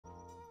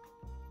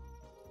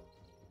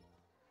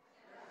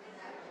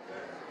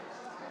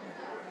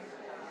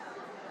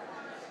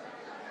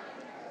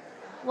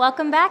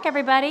Welcome back,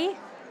 everybody.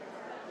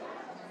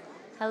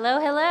 Hello,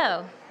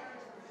 hello.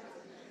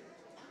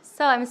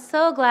 So I'm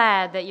so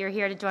glad that you're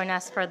here to join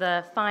us for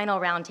the final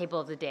roundtable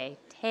of the day,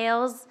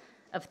 Tales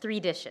of Three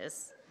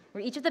Dishes,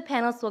 where each of the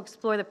panelists will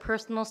explore the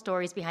personal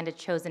stories behind a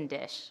chosen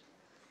dish.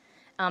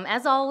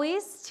 As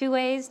always, two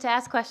ways to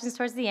ask questions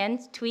towards the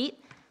end: tweet,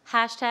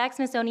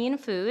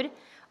 #SmithsonianFood,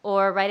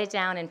 or write it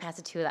down and pass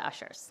it to the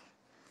ushers.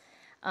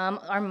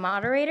 Our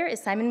moderator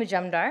is Simon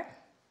Majumdar.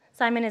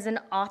 Simon is an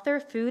author,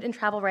 food and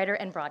travel writer,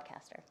 and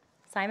broadcaster.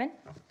 Simon?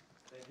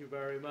 Thank you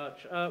very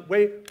much.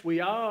 We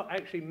are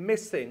actually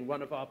missing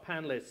one of our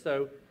panelists,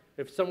 so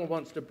if someone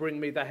wants to bring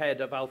me the head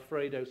of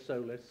Alfredo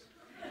Solis,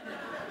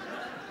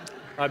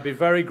 I'd be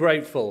very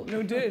grateful.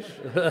 New dish.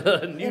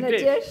 New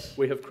dish.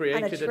 We have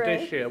created a tray.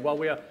 dish here. Well,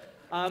 we are.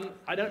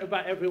 I don't know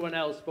about everyone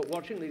else, but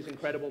watching these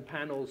incredible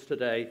panels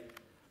today,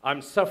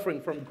 I'm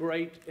suffering from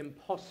great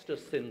imposter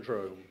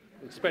syndrome,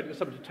 expecting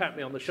someone to tap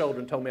me on the shoulder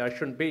and tell me I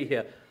shouldn't be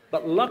here.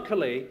 But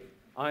luckily,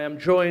 I am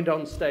joined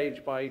on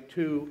stage by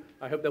two,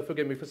 I hope they'll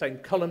forgive me for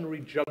saying,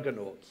 culinary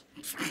juggernauts,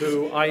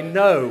 who I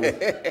know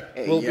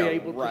will be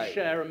able to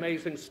share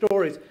amazing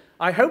stories.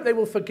 I hope they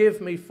will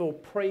forgive me for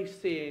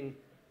praising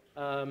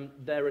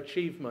their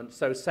achievements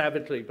so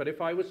savagely, but if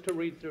I was to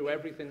read through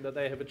everything that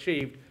they have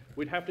achieved,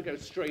 we'd have to go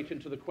straight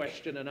into the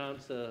question and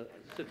answer.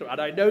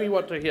 And I know you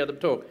want to hear them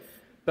talk,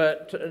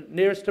 but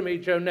nearest to me,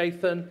 Jo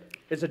Nathan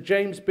is a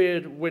James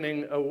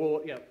Beard-winning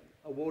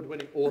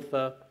award-winning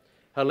author.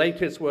 Her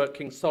latest work,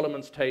 King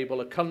Solomon's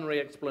Table, a culinary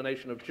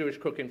explanation of Jewish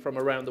cooking from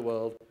around the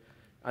world.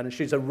 And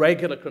she's a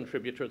regular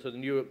contributor to the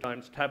New York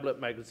Times, Tablet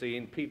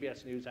Magazine,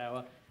 PBS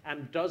NewsHour,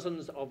 and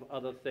dozens of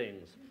other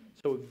things.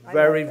 So we're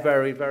very,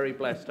 very, very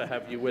blessed to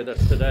have you with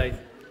us today.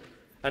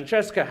 And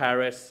Jessica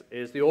Harris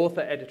is the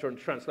author, editor, and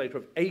translator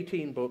of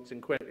 18 books,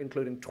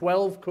 including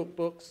 12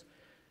 cookbooks,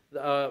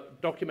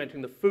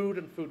 documenting the food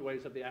and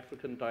foodways of the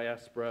African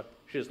diaspora.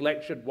 She has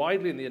lectured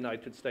widely in the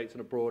United States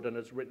and abroad and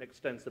has written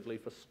extensively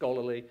for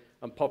scholarly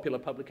and popular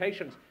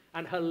publications.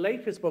 And her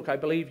latest book, I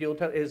believe you'll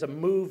tell, is a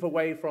move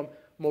away from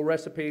more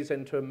recipes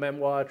into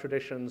memoir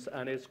traditions,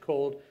 and is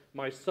called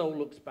My Soul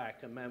Looks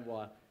Back, a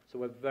memoir. So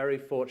we're very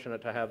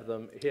fortunate to have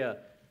them here.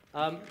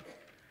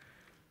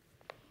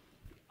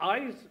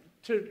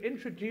 To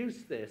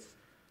introduce this,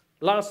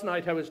 last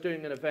night I was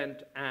doing an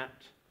event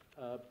at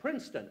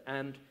Princeton,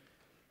 and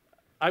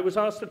I was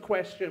asked a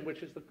question,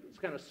 which is the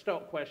kind of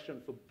stock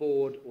question for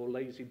bored or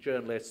lazy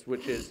journalists,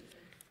 which is,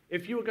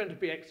 if you were going to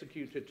be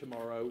executed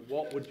tomorrow,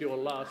 what would your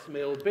last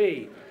meal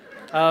be?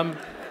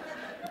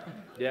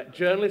 Yeah,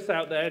 journalists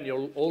out there, and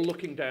you're all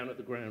looking down at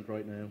the ground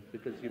right now,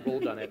 because you've all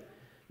done it.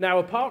 Now,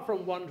 apart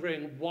from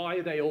wondering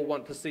why they all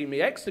want to see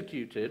me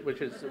executed,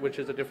 which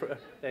is a different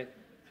thing,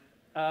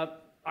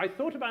 I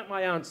thought about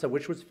my answer,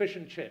 which was fish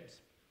and chips.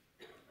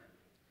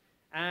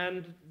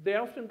 And they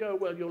often go,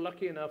 well, you're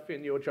lucky enough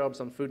in your jobs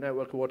on Food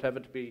Network or whatever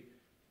to be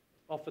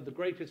offered the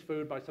greatest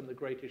food by some of the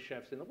greatest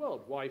chefs in the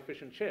world. Why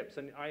fish and chips?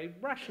 And I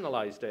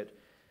rationalized it.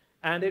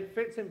 And it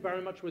fits in very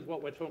much with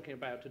what we're talking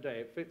about today.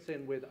 It fits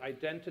in with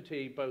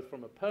identity, both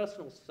from a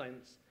personal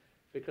sense,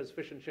 because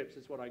fish and chips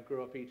is what I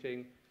grew up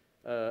eating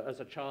as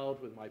a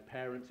child with my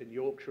parents in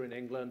Yorkshire in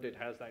England. It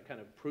has that kind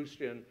of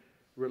Proustian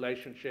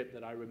relationship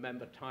that I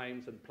remember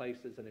times and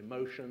places and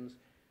emotions.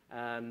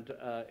 And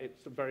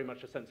it's very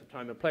much a sense of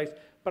time and place.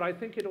 But I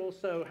think it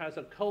also has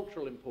a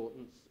cultural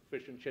importance,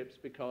 fish and chips,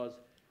 because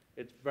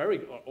it's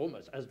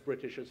almost as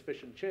British as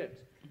fish and chips.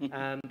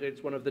 And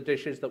it's one of the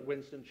dishes that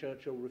Winston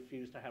Churchill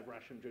refused to have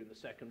rationed during the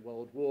Second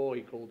World War.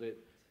 He called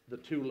it the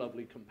two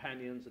lovely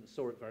companions and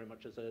saw it very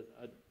much as an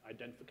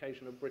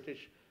identification of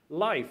British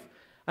life.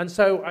 And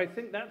so I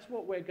think that's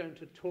what we're going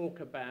to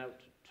talk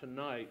about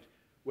tonight.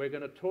 We're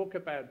going to talk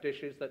about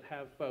dishes that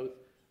have both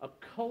a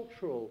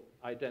cultural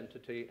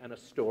identity and a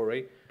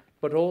story,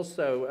 but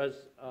also,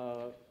 as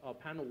our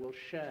panel will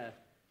share,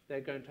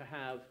 they're going to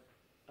have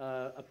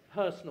a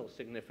personal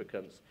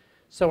significance.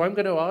 So I'm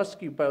going to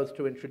ask you both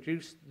to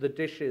introduce the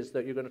dishes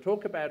that you're going to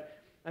talk about,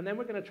 and then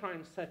we're going to try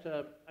and set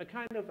a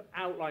kind of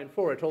outline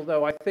for it,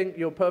 although I think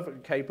you're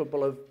perfectly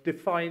capable of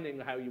defining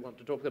how you want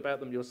to talk about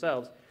them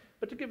yourselves,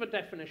 but to give a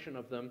definition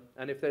of them,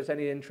 and if there's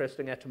any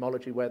interesting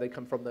etymology where they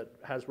come from that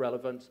has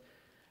relevance,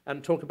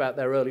 and talk about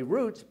their early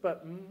roots,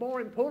 but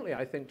more importantly,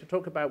 I think, to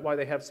talk about why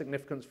they have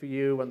significance for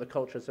you and the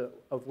cultures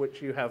of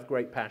which you have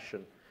great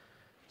passion.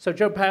 So,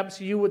 Jo,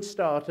 perhaps you would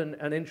start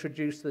and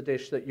introduce the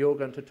dish that you're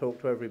going to talk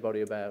to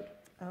everybody about.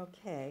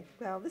 Okay,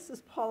 well, this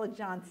is Paula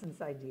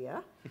Johnson's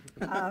idea.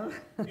 I'm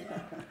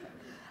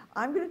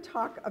going to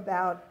talk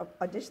about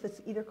a dish that's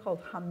either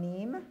called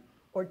hamim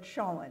or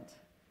cholent,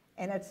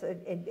 and it's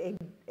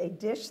a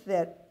dish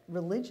that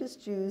religious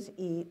Jews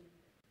eat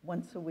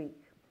once a week.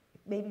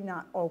 Maybe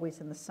not always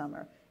in the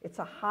summer. It's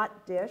a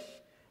hot dish.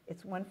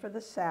 It's one for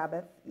the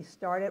Sabbath. You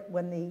start it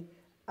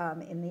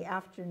in the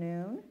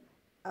afternoon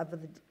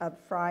of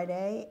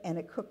Friday, and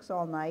it cooks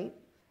all night,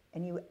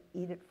 and you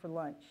eat it for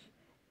lunch.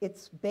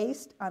 It's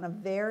based on a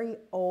very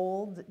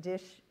old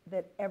dish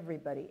that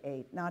everybody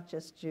ate, not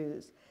just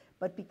Jews.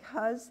 But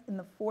because in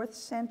the 4th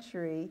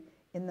century,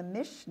 in the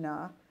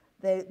Mishnah,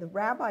 the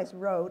rabbis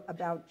wrote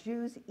about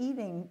Jews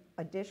eating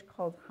a dish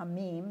called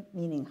hamim,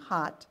 meaning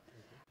hot.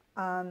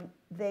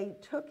 They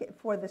took it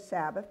for the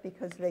Sabbath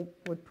because they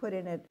would put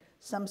in it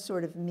some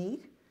sort of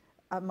meat,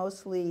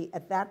 mostly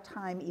at that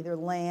time either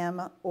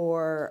lamb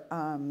or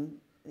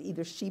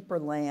either sheep or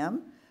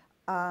lamb.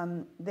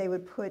 They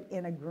would put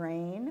in a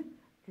grain,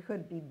 it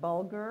could be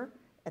bulgur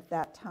at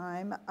that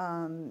time.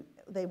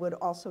 They would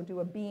also do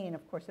a bean.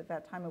 Of course, at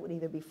that time it would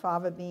either be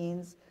fava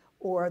beans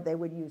or they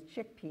would use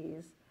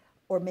chickpeas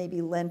or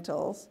maybe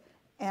lentils.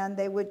 And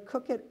they would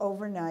cook it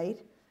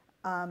overnight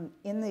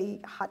in the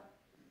hot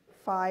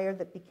fire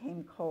that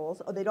became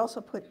coals. Oh, they'd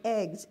also put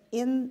eggs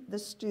in the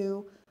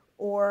stew,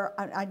 or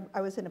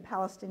I was in a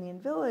Palestinian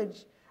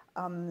village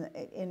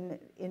in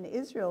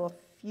Israel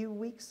a few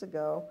weeks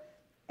ago,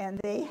 and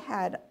they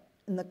had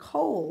in the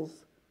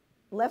coals,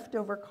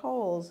 leftover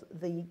coals,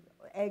 the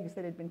eggs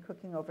that had been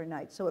cooking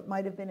overnight. So it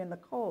might have been in the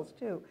coals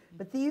too.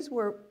 But these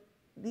were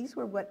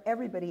what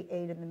everybody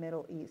ate in the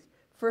Middle East.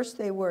 First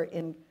they were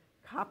in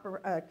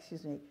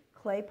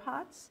clay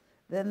pots,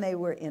 then they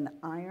were in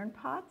iron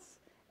pots,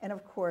 and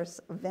of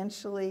course,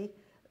 eventually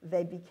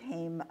they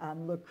became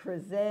Le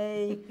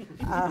Creuset.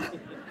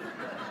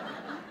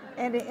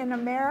 And in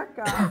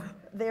America,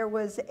 there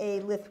was a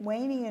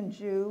Lithuanian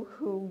Jew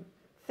who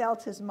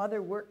felt his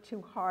mother worked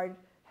too hard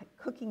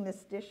cooking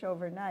this dish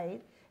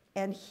overnight,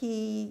 and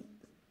he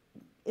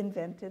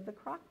invented the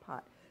crock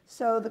pot.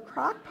 So the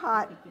crock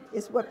pot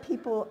is what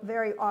people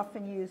very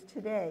often use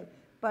today.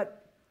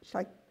 But should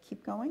I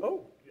keep going?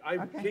 Oh,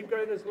 Okay. Keep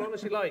going as long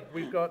as you like.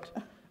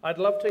 I'd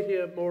love to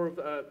hear more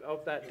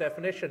of that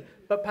definition,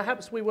 but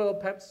perhaps we will,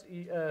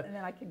 And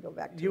then I can go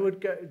back to you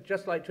it. would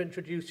just like to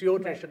introduce your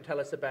dish Right. and tell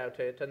us about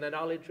it, and then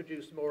I'll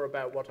introduce more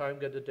about what I'm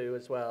going to do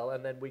as well,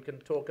 and then we can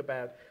talk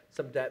about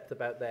some depth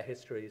about their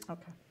histories.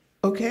 Okay.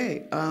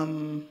 Okay,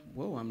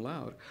 whoa, I'm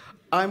loud.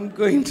 I'm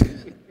going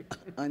to,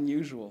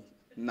 unusual,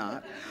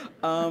 not.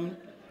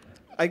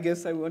 I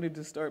guess I wanted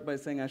to start by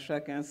saying, à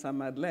chacun sa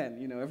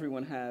madeleine. You know,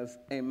 everyone has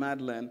a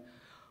madeleine.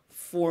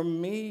 For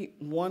me,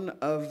 one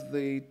of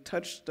the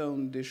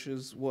touchstone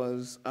dishes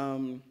was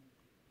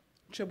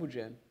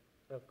cheboujen.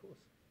 Of course.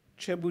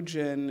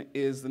 Cheboujen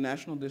is the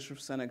national dish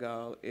of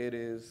Senegal. It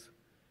is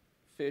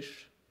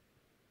fish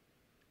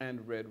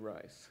and red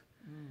rice.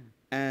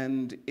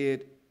 And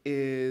it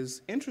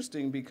is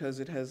interesting because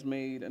it has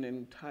made an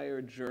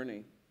entire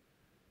journey,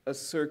 a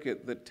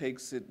circuit that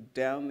takes it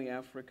down the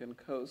African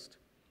coast,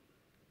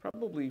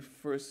 probably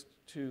first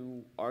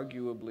to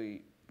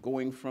arguably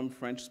going from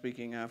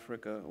French-speaking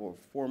Africa or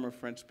former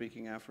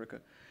French-speaking Africa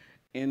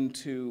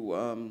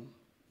into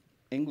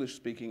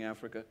English-speaking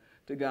Africa,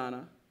 to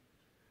Ghana,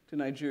 to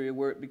Nigeria,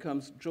 where it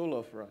becomes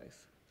jollof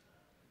rice.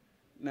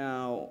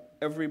 Now,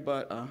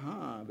 everybody,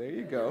 there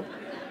you go.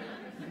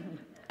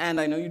 And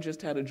I know you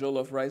just had a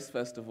Jollof Rice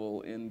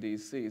Festival in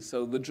DC.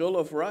 So the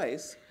Jollof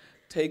rice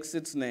takes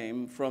its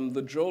name from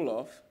the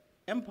Jollof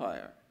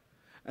Empire.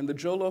 And the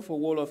Jollof or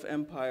Wolof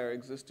Empire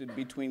existed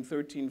between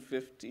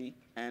 1350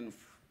 and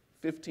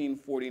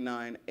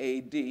 1549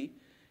 AD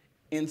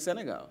in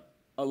Senegal,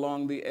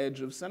 along the edge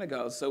of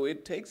Senegal. So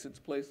it takes its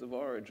place of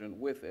origin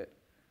with it,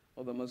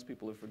 although most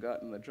people have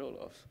forgotten the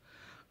Jollof,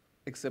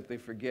 except they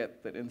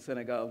forget that in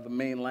Senegal the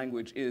main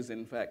language is,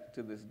 in fact,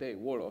 to this day,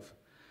 Wolof.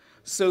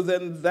 So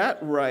then that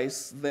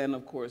rice then,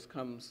 of course,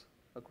 comes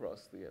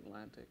across the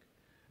Atlantic.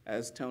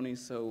 As Tony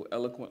so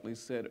eloquently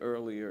said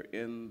earlier,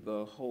 in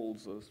the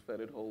holds, those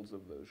fetid holds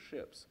of those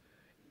ships,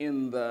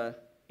 in the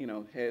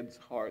heads,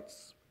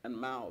 hearts, and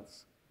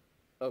mouths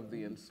of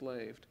the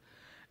enslaved.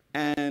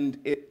 And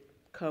it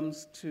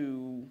comes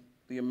to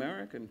the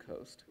American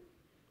coast,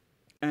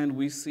 and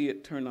we see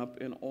it turn up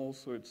in all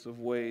sorts of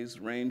ways,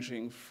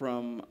 ranging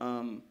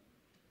from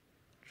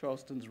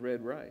Charleston's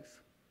red rice.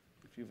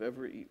 If you've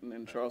ever eaten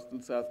in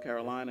Charleston, South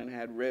Carolina, and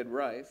had red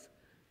rice,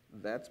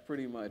 that's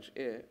pretty much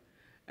it.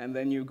 And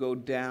then you go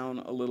down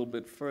a little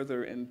bit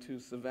further into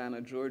Savannah,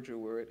 Georgia,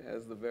 where it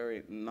has the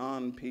very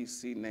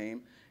non-PC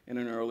name in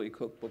an early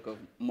cookbook of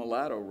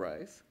mulatto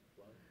rice,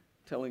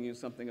 telling you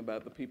something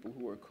about the people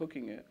who are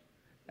cooking it,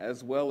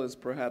 as well as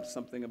perhaps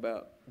something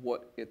about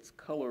what its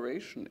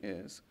coloration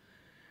is.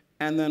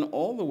 And then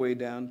all the way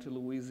down to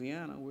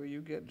Louisiana, where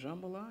you get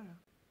jambalaya.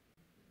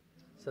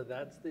 So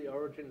that's the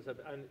origins of,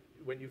 and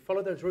when you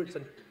follow those roots,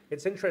 and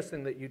it's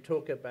interesting that you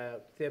talk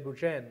about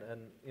thieboujen,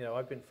 and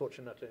I've been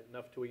fortunate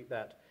enough to eat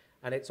that,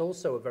 and it's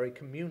also a very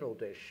communal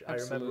dish.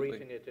 Absolutely. I remember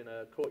eating it in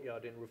a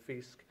courtyard in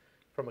Rufisque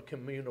from a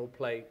communal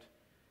plate,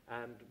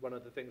 and one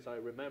of the things I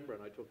remember,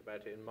 and I talk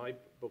about it in my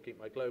book, Eat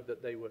My Globe,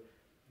 that they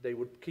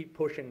would keep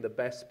pushing the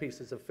best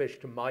pieces of fish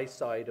to my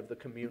side of the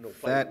communal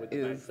plate with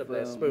the backs of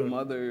their That is spoon. the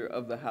mother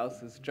of the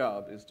house's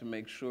job, is to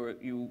make sure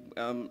you,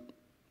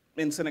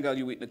 in Senegal,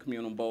 you eat in a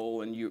communal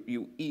bowl, and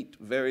you eat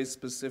very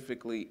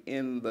specifically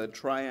in the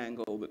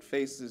triangle that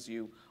faces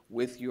you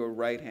with your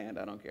right hand.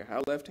 I don't care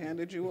how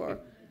left-handed you are,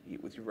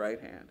 eat with your right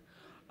hand.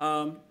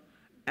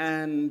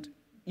 And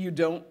you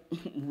don't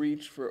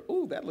reach for,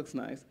 oh, that looks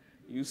nice.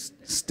 You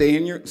stay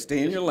in your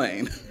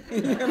lane. Stay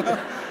in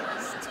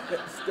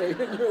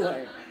your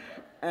lane.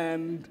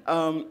 And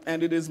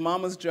it is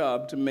Mama's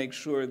job to make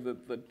sure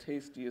that the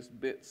tastiest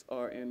bits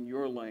are in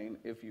your lane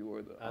if you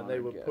were the And they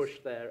honored were guest.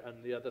 pushed there,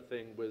 and the other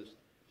thing was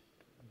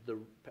the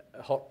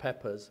hot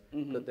peppers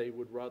that they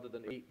would, rather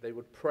than eat, they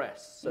would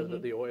press so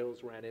that the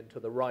oils ran into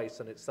the rice,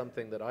 and it's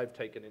something that I've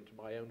taken into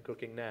my own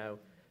cooking now,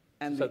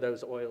 And so the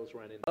those oils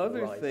ran into the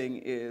other rice.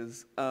 thing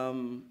is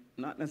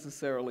not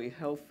necessarily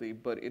healthy,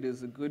 but it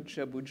is a good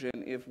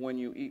chebujen if when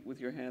you eat with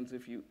your hands,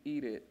 if you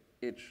eat it,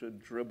 it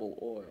should dribble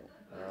oil.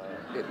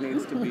 It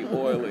needs to be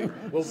oily.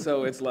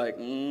 So it's like,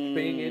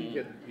 Being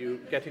Indian, you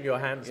getting your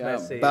hands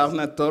messy is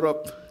barna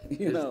torop,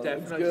 you is know, it's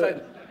definitely.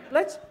 good.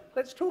 So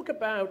let's talk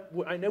about.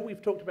 I know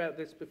we've talked about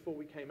this before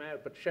we came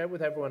out, but share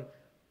with everyone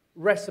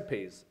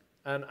recipes.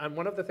 And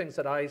one of the things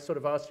that I sort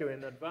of asked you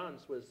in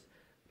advance was,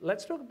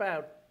 let's talk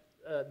about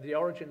the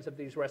origins of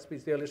these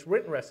recipes, the earliest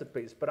written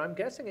recipes. But I'm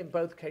guessing in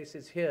both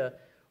cases here,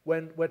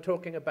 when we're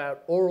talking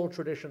about oral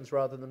traditions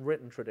rather than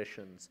written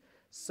traditions.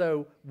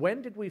 So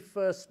when did we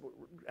first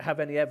have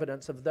any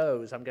evidence of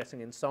those? I'm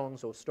guessing in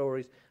songs or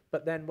stories.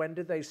 But then when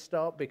did they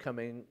start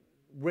becoming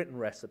written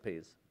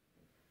recipes?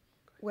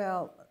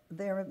 Well,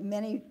 there are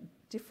many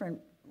different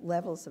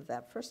levels of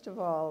that. First of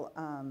all,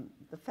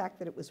 the fact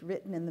that it was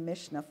written in the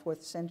Mishnah,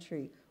 4th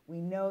century,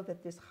 we know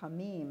that this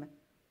hamim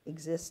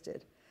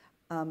existed.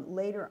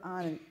 Later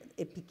on,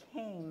 it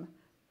became,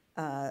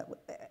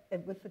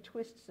 with the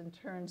twists and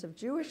turns of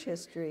Jewish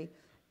history,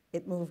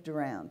 it moved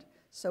around.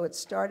 So it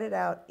started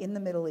out in the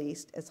Middle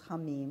East as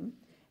hamim,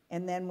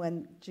 and then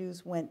when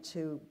Jews went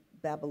to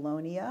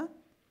Babylonia,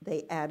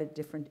 they added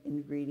different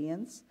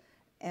ingredients,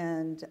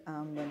 and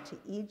went to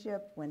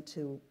Egypt, went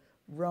to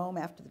Rome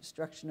after the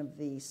destruction of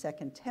the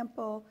Second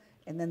Temple,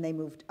 and then they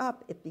moved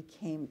up. It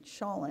became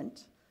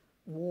cholent,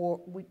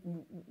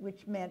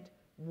 which meant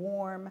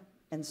warm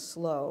and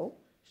slow,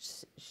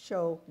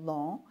 chaud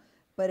lent,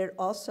 but it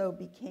also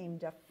became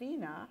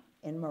dafina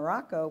in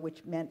Morocco,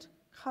 which meant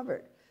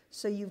covered.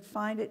 So you'd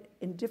find it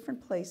in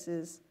different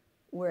places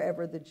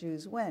wherever the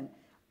Jews went.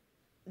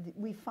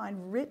 We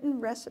find written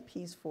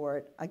recipes for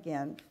it,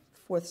 again,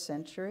 4th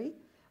century,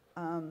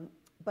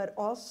 but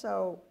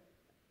also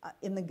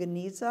in the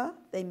Geniza,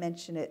 they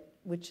mention it,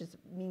 which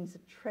means a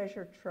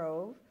treasure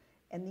trove,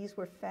 and these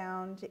were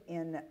found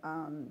in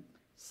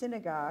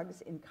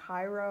synagogues in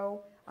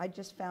Cairo. I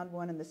just found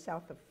one in the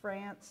south of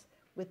France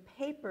with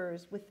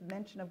papers with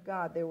mention of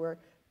God. There were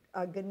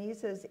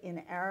Genizas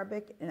in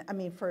Arabic,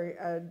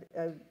 for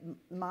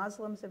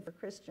Muslims and for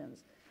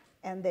Christians.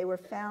 And they were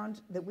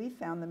found, that we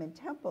found them in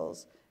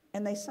temples,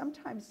 and they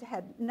sometimes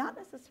had not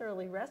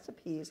necessarily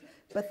recipes,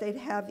 but they'd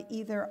have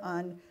either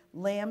on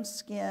lamb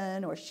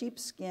skin or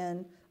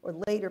sheepskin or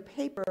later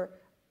paper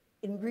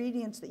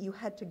ingredients that you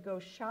had to go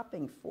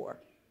shopping for.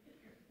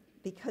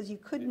 Because you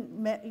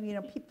couldn't,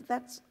 people,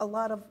 that's a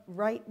lot of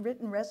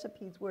written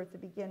recipes were at the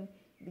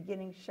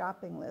beginning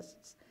shopping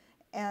lists.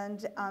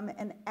 And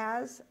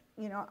as,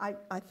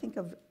 I think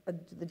of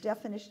the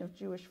definition of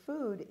Jewish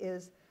food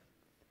is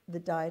the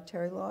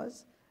dietary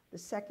laws. The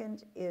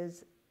second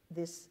is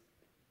this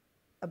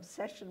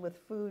obsession with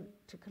food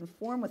to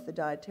conform with the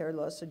dietary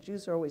laws, so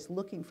Jews are always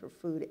looking for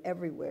food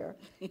everywhere.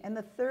 And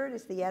the third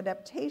is the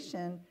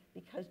adaptation,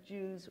 because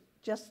Jews,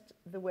 just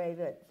the way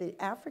that the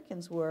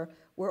Africans were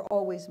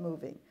always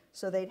moving.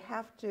 So they'd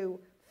have to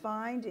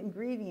find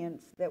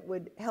ingredients that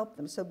would help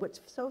them. So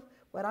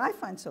what I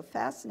find so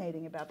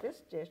fascinating about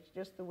this dish,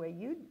 just the way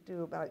you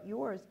do about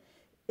yours,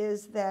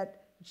 is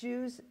that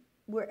Jews,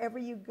 wherever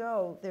you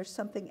go, there's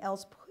something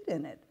else put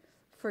in it.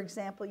 For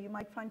example, you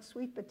might find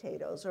sweet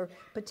potatoes or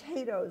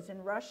potatoes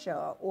in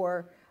Russia,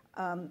 or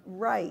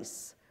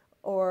rice,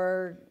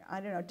 or I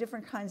don't know,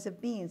 different kinds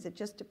of beans. It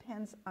just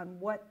depends on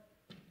what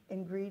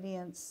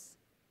ingredients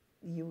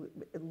you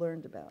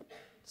learned about.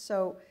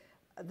 So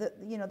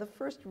the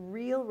first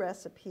real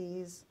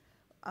recipes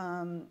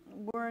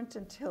weren't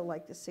until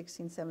like the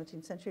 16th,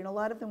 17th century, and a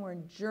lot of them were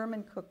in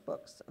German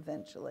cookbooks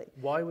eventually.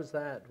 Why was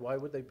that? Why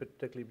would they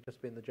particularly just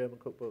be in the German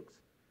cookbooks?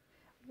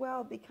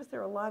 Well, because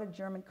there are a lot of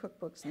German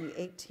cookbooks in the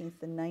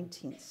 18th and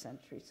 19th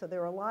century. So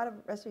there are a lot of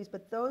recipes,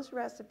 but those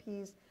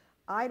recipes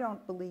I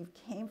don't believe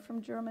came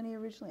from Germany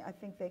originally. I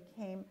think they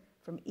came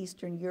from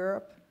Eastern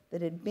Europe,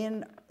 that had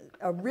been,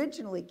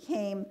 originally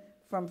came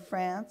from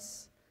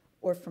France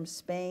or from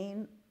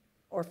Spain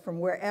or from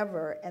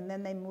wherever, and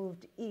then they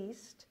moved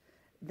east.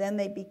 Then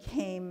they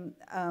became,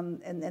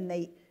 and then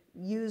they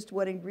used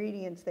what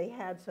ingredients they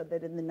had, so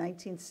that in the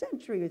 19th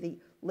century or the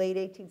late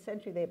 18th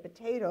century, they had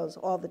potatoes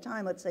all the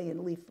time, let's say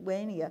in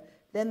Lithuania.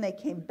 Then they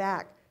came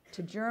back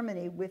to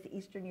Germany with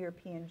Eastern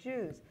European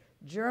Jews.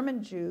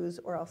 German Jews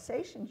or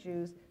Alsatian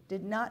Jews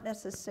did not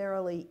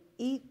necessarily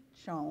eat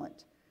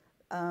cholent.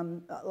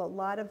 A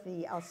lot of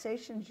the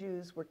Alsatian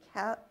Jews were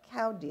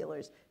cow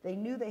dealers. They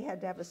knew they had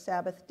to have a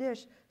Sabbath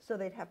dish, so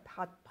they'd have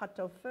pot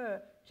au feu,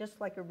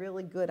 just like a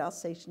really good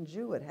Alsatian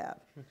Jew would have.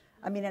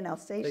 I mean, an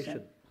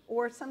Alsatian.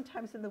 Or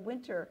sometimes in the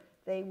winter,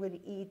 they would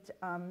eat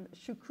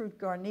choucroute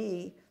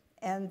garni,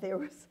 and there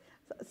was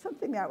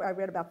something that I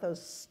read about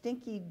those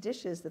stinky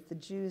dishes that the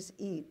Jews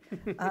eat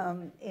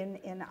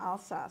in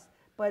Alsace.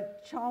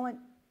 But cholent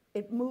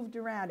it moved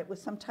around. It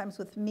was sometimes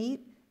with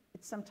meat,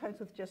 it's sometimes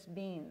with just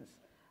beans.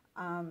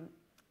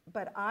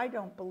 But I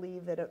don't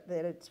believe that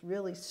it's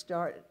really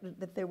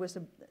that there was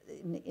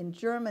in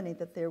Germany,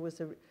 that there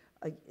was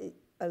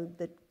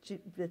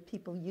that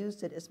people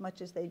used it as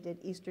much as they did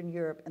Eastern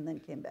Europe and then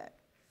came back.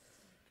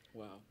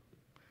 Wow.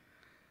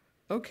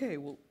 Okay,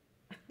 well,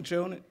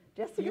 Joan,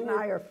 Jessica and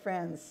I are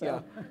friends, so.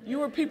 yeah,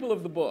 you are people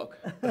of the book.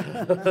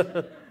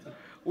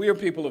 We are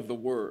people of the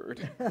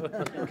word.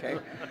 Okay,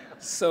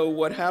 so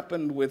what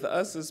happened with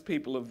us as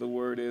people of the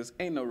word is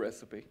ain't no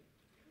recipe.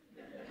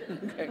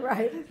 Okay.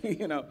 Right.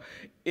 You know,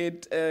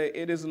 it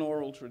is an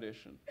oral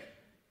tradition.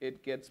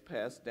 It gets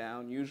passed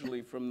down,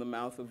 usually from the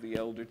mouth of the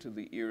elder to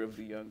the ear of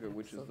the younger,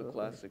 which is the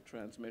classic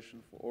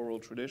transmission for oral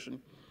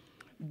tradition.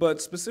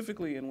 But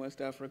specifically in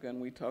West Africa, and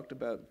we talked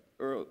about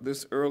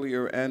this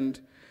earlier, and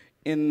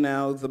in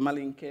now the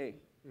Malinké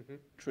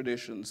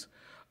traditions,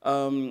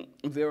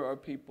 there are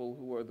people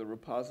who are the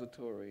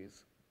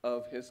repositories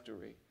of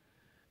history,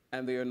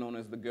 and they are known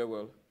as the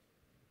Gewel.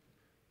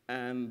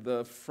 And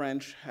the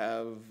French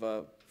have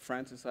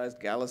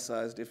francisized,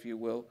 Gallicized, if you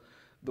will,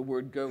 the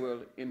word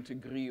Gewel into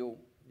griot.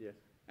 Yes.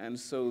 And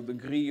so the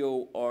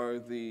griots are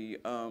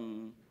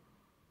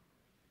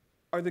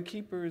the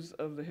keepers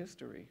of the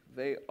history.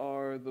 They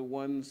are the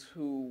ones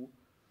who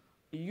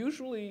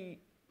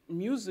usually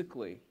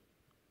musically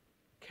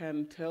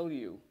can tell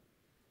you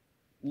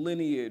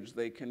lineage,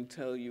 they can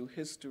tell you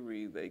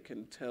history, they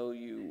can tell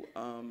you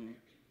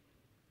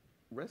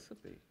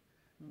recipe,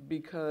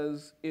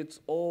 because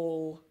it's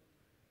all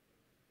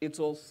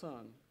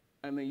sung.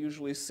 And they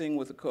usually sing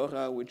with a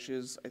kora, which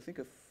is, I think,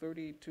 a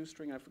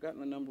 32-string, I've forgotten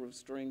the number of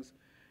strings,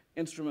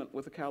 instrument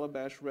with a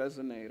calabash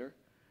resonator.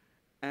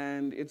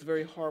 And it's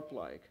very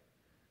harp-like.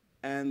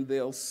 And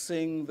they'll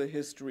sing the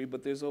history,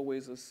 but there's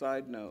always a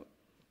side note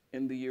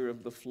in the year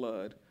of the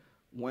flood,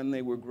 when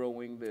they were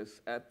growing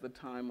this, at the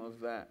time of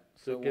that,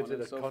 So it gives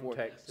it a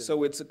context.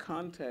 So it's a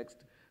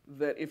context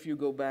that if you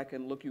go back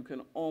and look, you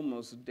can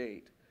almost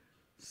date.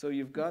 So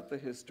you've got the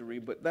history,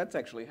 but that's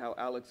actually how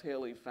Alex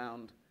Haley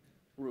found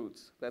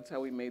roots. That's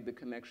how he made the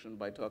connection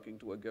by talking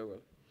to a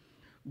Gewel.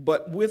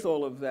 But with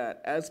all of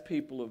that, as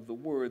people of the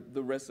word,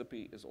 the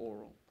recipe is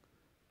oral.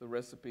 The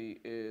recipe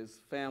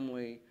is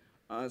family.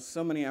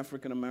 So many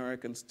African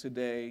Americans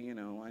today,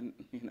 I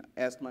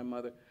asked my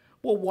mother,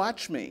 well,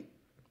 watch me.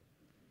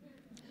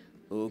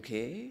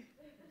 Okay,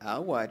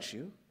 I'll watch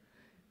you.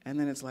 And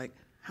then it's like,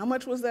 how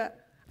much was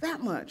that?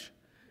 That much.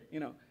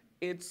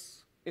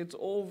 It's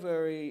all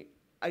very,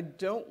 I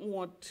don't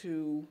want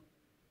to,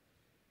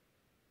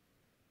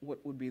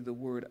 what would be the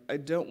word? I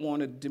don't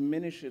want to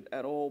diminish it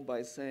at all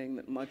by saying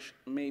that much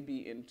may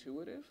be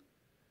intuitive,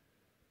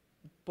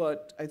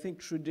 but I think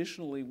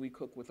traditionally we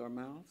cook with our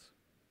mouths.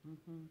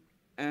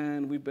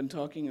 And we've been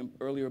talking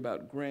earlier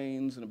about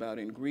grains and about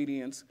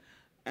ingredients,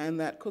 and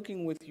that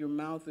cooking with your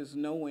mouth is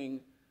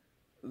knowing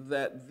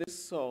that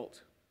this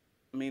salt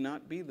may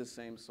not be the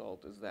same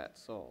salt as that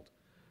salt.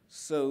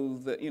 So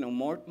that,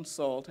 Morton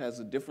salt has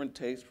a different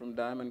taste from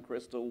Diamond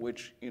Crystal,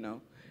 which,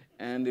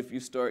 and if you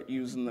start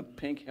using the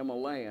pink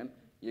Himalayan,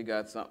 you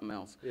got something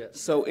else. Yeah.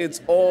 So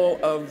it's all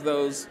of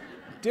those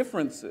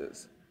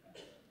differences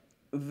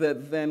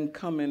that then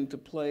come into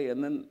play,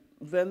 and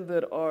then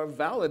that are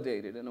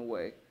validated in a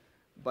way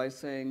by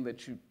saying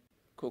that you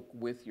cook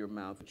with your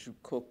mouth, that you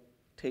cook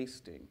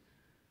tasting.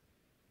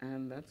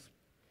 And that's...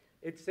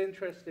 It's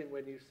interesting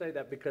when you say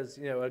that because,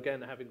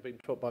 again, having been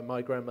taught by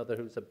my grandmother,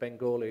 who's a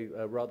Bengali,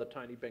 a rather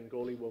tiny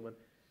Bengali woman,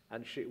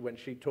 and when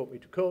she taught me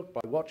to cook by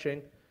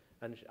watching,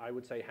 and I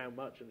would say how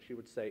much, and she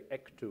would say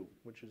ektu,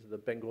 which is the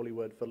Bengali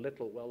word for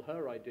little. Well,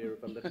 her idea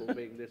of a little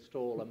being this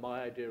tall, and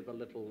my idea of a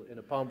little in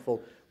a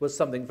palmful was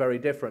something very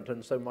different,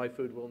 and so my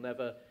food will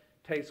never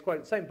taste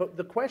quite the same. But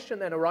the question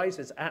then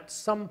arises, at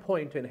some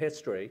point in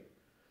history,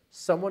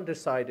 someone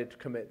decided to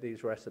commit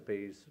these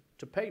recipes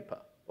to paper.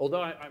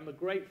 Although I'm a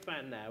great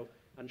fan now,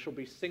 and shall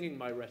be singing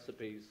my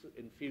recipes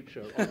in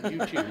future on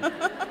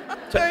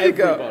YouTube to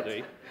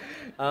everybody.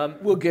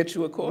 We'll get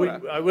you a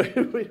quota.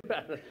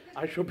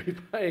 I shall be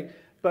paying.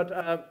 But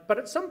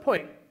at some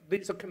point,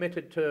 these are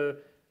committed to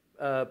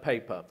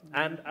paper.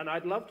 And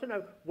I'd love to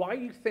know why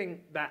you think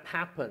that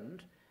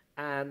happened,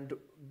 and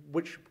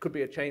which could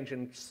be a change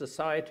in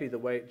society,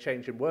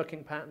 change in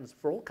working patterns,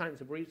 for all kinds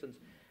of reasons,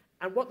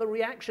 and what the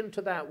reaction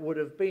to that would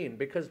have been.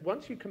 Because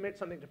once you commit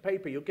something to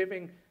paper, you're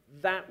giving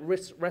that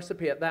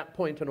recipe at that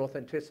point an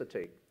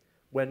authenticity,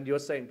 when you're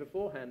saying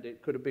beforehand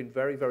it could have been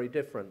very, very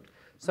different.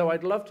 So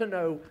I'd love to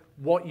know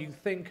what you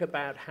think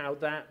about how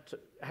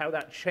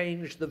that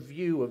changed the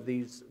view of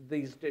these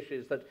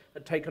dishes that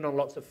had taken on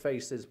lots of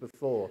faces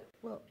before.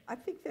 Well, I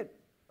think that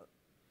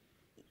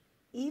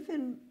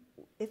even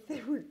if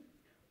they were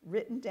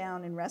written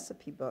down in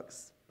recipe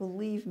books,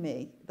 believe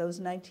me,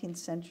 those 19th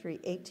century,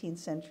 18th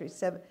century,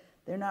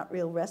 they're not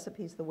real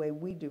recipes the way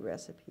we do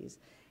recipes.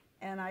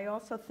 And I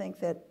also think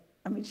that,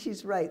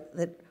 she's right,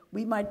 that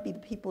we might be the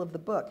people of the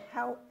book.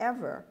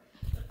 However,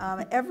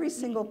 every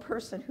single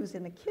person who's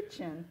in the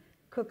kitchen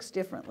cooks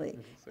differently.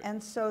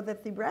 And so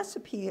that the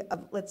recipe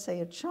of, let's say,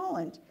 a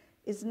cholent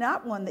is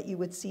not one that you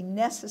would see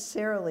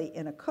necessarily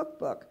in a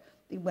cookbook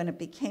when it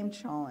became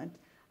cholent.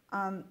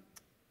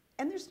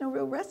 And there's no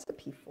real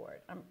recipe for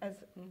it.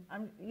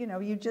 You know,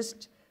 you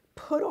just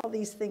put all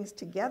these things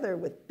together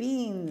with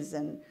beans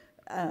and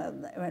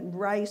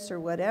rice or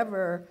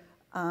whatever.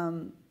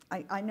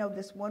 I know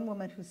this one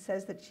woman who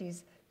says that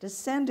she's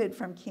descended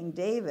from King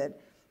David,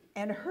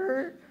 and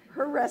her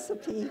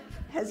recipe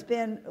has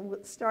been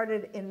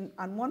started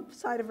on one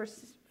side of her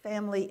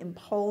family in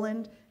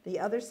Poland, the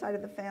other side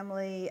of the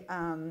family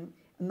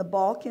in the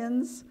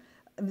Balkans.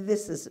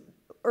 This is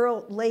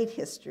late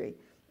history.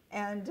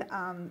 And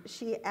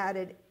she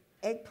added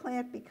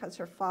eggplant because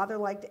her father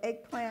liked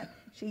eggplant.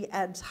 She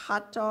adds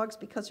hot dogs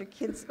because her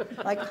kids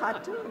like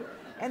hot dogs.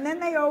 And then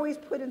they always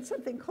put in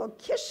something called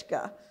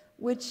kishka,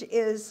 which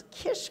is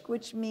kishk,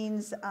 which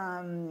means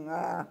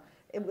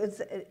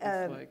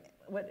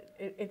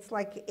it's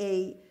like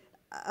an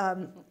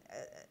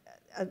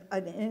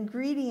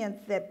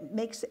ingredient that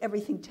makes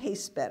everything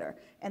taste better.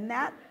 And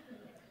that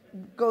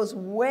goes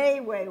way,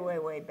 way, way,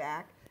 way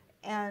back.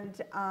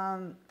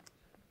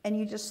 And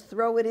you just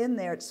throw it in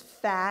there. It's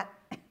fat,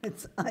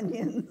 it's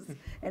onions,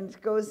 and it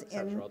goes in.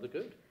 Sounds rather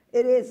good.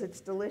 It is,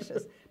 it's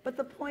delicious. But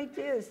the point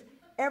is,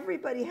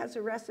 everybody has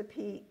a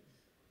recipe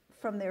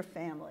from their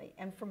family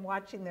and from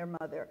watching their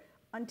mother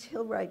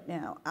until right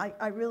now.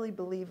 I really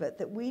believe it,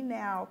 that we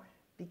now,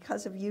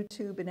 because of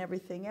YouTube and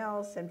everything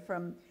else, and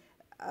from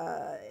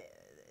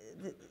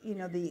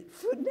the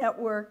Food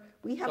Network,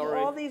 we have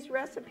all these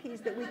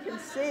recipes that we can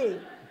see.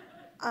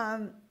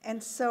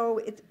 And so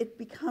it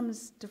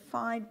becomes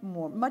defined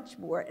much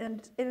more,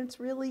 and it's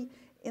really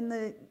in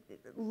the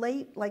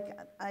late, like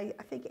I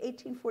think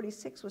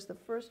 1846 was the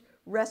first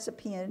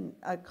recipe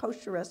a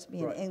kosher recipe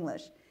in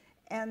English,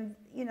 and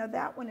you know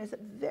that one is a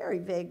very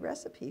vague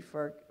recipe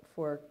for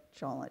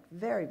cholent,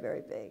 very,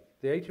 very vague.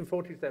 The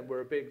 1840s then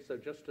were a big, so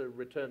just to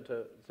return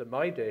to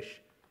my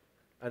dish,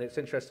 and it's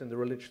interesting the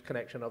religious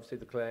connection, obviously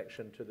the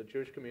connection to the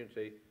Jewish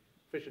community.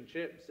 Fish and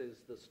chips is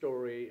the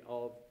story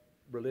of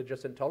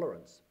religious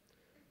intolerance,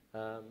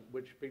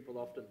 which people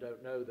often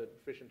don't know, that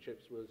fish and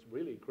chips was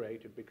really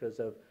created because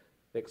of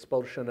the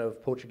expulsion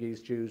of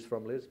Portuguese Jews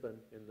from Lisbon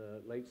in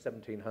the late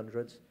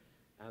 1700s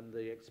and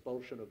the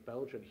expulsion of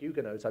Belgian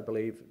Huguenots, I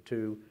believe,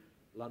 to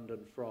London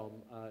from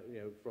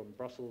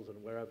Brussels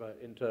and wherever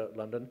into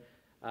London.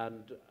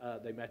 And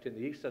they met in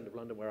the East End of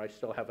London, where I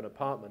still have an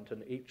apartment,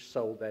 and each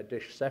sold their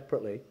dish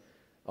separately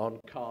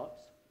on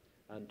carts.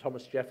 And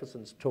Thomas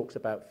Jefferson talks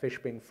about fish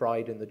being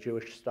fried in the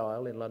Jewish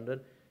style in London.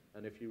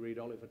 And if you read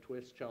Oliver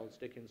Twist, Charles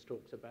Dickens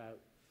talks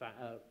about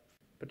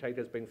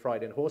potatoes being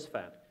fried in horse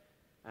fat.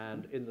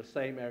 And in the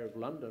same area of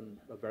London,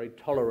 a very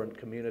tolerant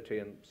community,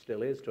 and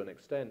still is to an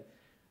extent,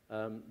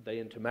 they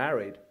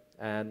intermarried.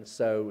 And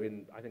so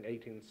in, I think,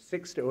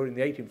 1860, or in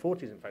the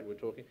 1840s, in fact, we're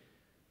talking,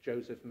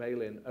 Joseph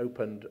Malin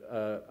opened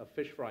a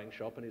fish frying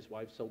shop, and his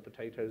wife sold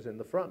potatoes in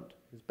the front,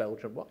 his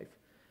Belgian wife.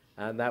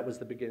 And that was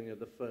the beginning of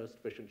the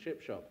first fish and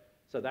chip shop.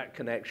 So that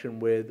connection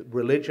with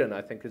religion,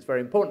 I think, is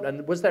very important.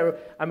 And was there,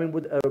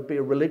 would there be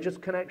a religious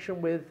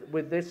connection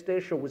with this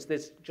dish, or was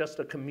this just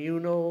a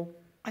communal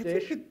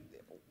dish?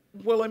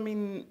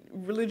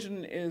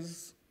 Religion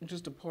is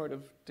just a part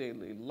of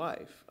daily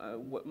life.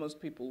 What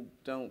most people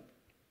don't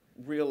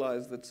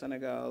realize that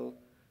Senegal,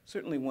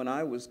 certainly when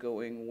I was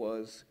going,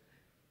 was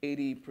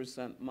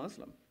 80%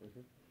 Muslim. Mm-hmm.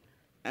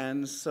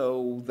 And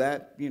so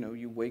that,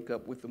 you wake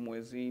up with the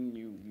muezzin,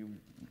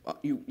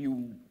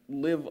 you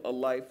live a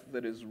life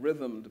that is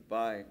rhythmed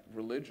by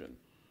religion.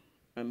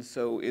 And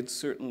so it's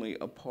certainly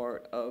a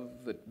part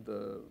of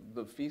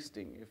the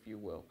feasting, if you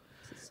will.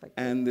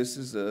 And this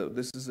is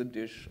a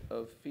dish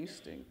of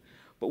feasting.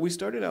 But we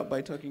started out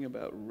by talking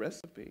about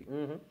recipe.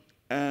 Mm-hmm.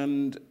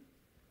 And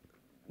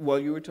while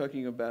you were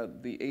talking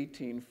about the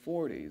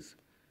 1840s,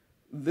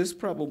 this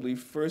probably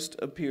first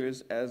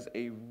appears as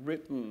a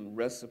written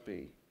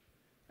recipe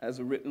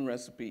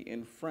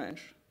in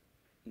French,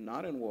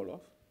 not in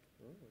Wolof,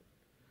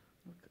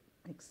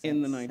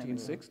 in the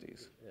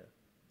 1960s. Yeah.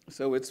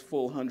 So it's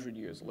full 100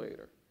 years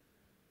later.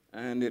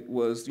 And it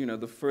was,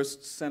 the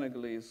first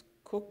Senegalese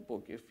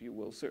cookbook, if you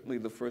will, certainly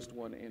the first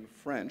one in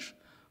French,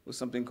 was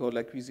something called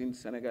La Cuisine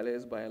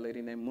Sénégalaise by a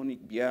lady named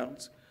Monique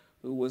Biard,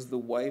 who was the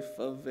wife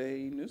of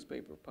a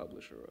newspaper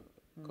publisher,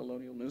 a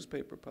colonial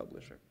newspaper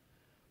publisher,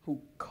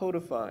 who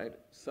codified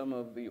some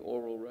of the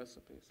oral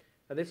recipes.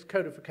 And this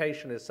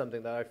codification is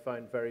something that I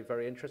find very,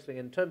 very interesting.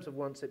 In terms of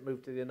once it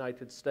moved to the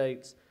United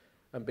States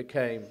and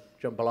became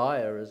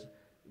jambalaya,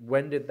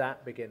 when did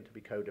that begin to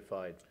be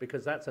codified?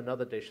 Because that's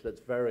another dish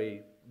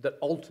that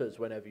alters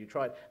whenever you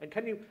try it. And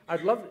can you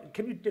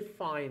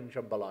define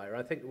jambalaya?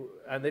 I think,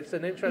 and it's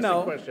an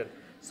interesting question.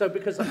 So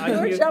because your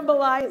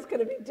jambalaya is going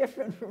to be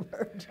different from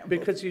her jambalaya.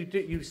 Because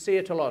you see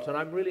it a lot, and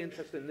I'm really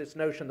interested in this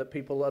notion that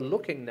people are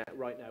looking at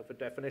right now for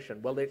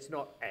definition. Well, it's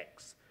not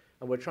X.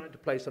 And we're trying to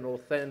place an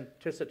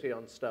authenticity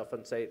on stuff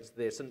and say it's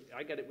this. And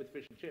I get it with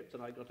fish and chips,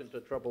 and I got into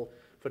trouble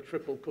for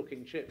triple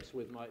cooking chips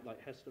with my,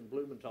 like Heston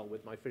Blumenthal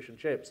with my fish and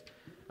chips.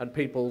 And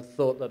people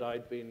thought that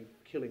I'd been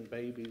killing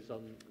babies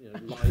on,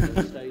 live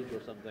on stage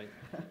or something.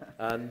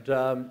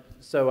 And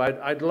so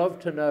I'd love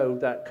to know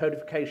that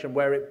codification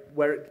where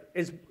it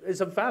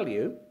is of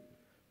value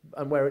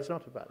and where it's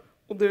not of value.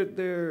 Well,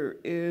 there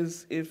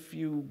is, if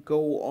you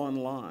go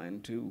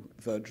online to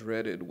the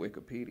dreaded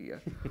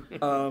Wikipedia,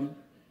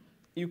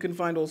 you can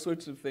find all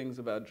sorts of things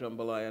about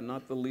jambalaya,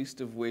 not the least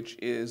of which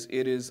is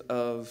it is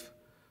of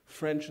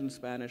French and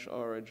Spanish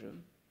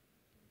origin.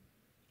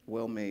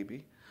 Well,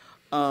 maybe.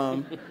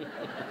 And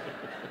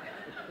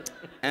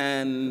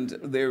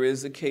there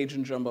is a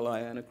Cajun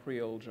jambalaya and a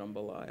Creole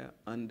jambalaya,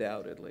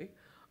 undoubtedly.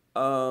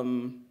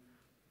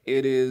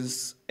 It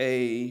is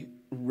a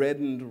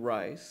reddened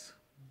rice.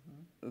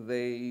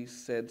 They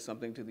said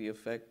something to the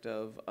effect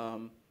of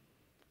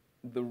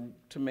the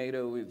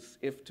tomato is,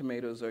 if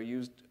tomatoes are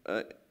used,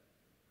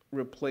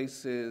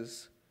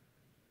 replaces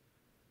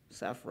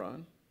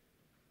saffron,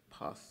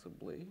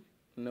 possibly.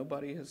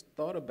 Nobody has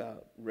thought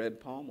about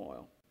red palm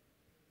oil.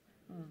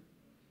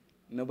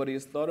 Nobody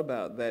has thought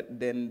about that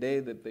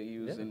dendé that they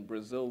use in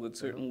Brazil that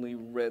certainly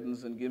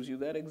reddens and gives you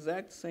that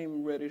exact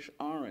same reddish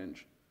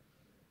orange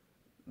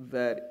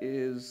that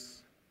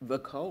is the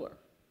color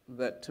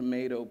that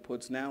tomato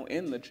puts now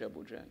in the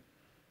cheboujen.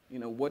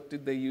 What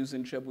did they use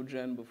in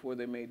cheboujen before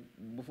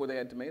they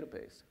had tomato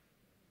paste?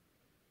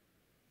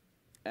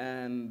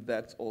 And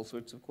that's all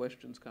sorts of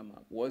questions come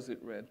up. Was it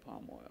red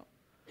palm oil?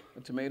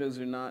 The tomatoes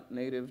are not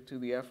native to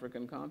the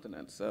African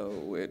continent,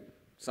 so at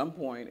some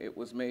point it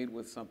was made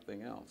with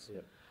something else.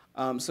 Yep.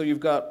 So you've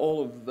got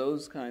all of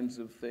those kinds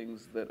of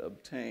things that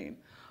obtain.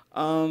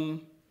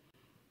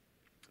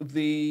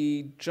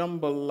 The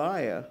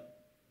jambalaya,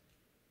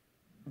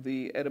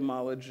 the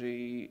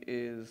etymology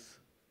is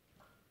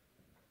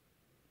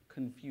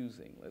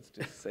confusing, let's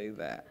just say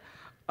that.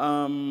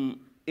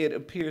 It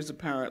appears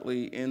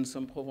apparently in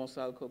some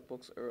Provençal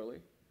cookbooks early.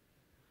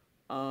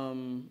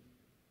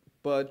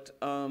 But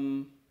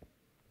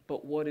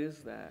what is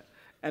that?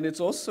 And it's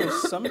also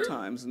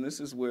sometimes, and this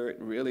is where it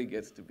really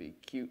gets to be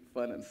cute,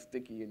 fun, and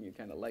sticky, and you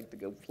kind of like to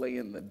go play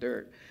in the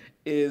dirt,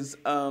 is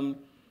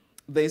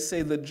they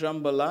say the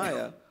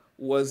jambalaya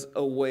was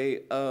a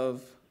way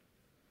of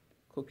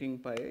cooking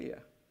paella.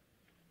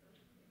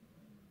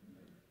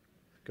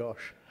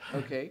 Gosh.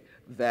 Okay,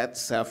 that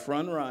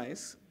saffron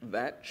rice,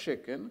 that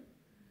chicken,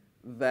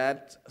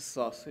 that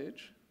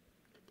sausage.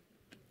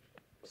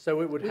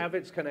 So it would have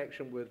its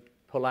connection with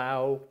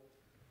pulao,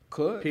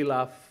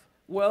 pilaf.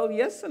 Well,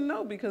 yes and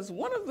no, because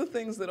one of the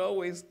things that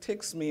always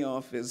ticks me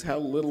off is how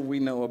little we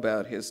know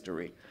about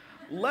history.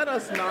 Let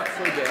us not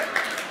forget.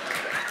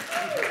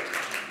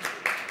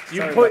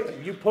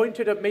 You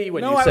pointed at me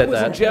when you said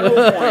that. No,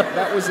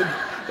 it was a general point.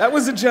 That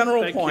was a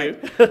general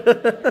point.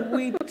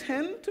 We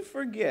tend to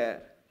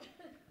forget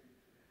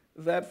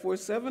that for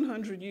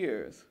 700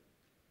 years,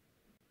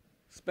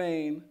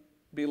 Spain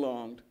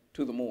belonged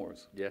to the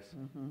Moors. Yes.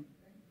 Mm-hmm.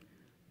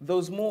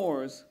 Those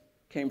Moors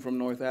came from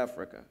North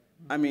Africa.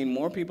 I mean,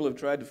 more people have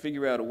tried to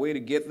figure out a way to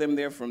get them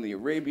there from the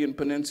Arabian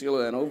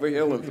Peninsula and over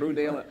hill and through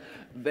Dale.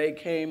 They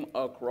came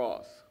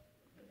across.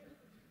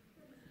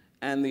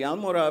 And the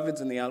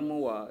Almoravids and the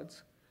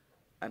Almohads,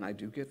 and I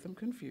do get them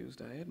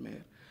confused, I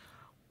admit,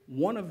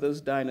 one of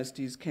those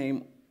dynasties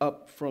came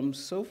up from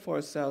so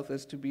far south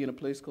as to be in a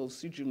place called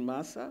Sijun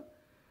Massa,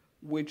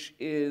 which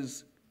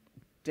is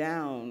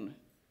down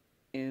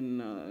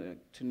in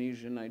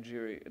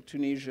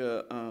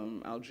Tunisia,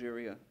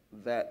 Algeria,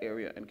 that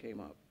area, and came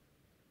up.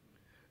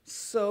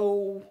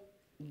 So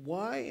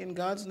why in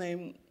God's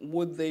name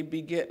would they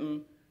be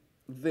getting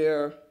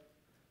their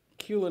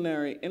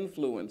culinary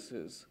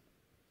influences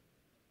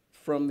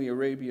from the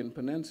Arabian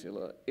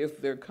Peninsula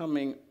if they're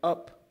coming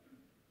up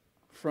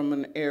from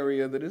an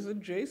area that is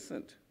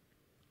adjacent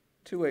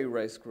to a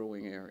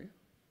rice-growing area?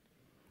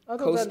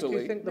 Other than, do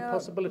you think the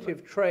possibility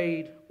of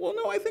trade? Well,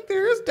 no, I think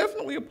there is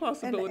definitely a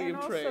possibility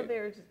of trade. And also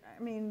there's,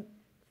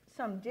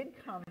 some did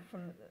come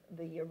from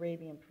the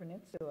Arabian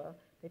Peninsula.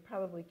 They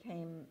probably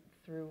came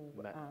through...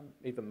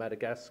 even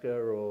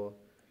Madagascar or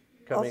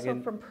coming also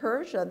in... from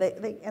Persia.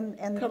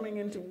 And coming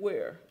into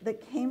where? They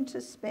came to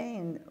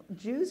Spain.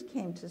 Jews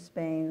came to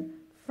Spain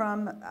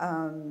from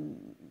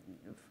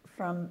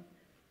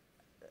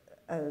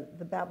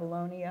the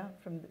Babylonia,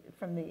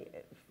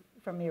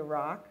 from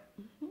Iraq,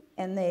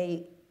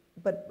 and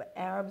but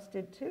Arabs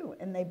did too,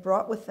 and they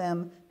brought with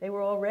them, they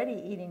were already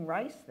eating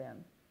rice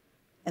then,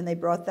 and they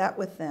brought that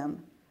with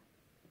them.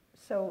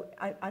 So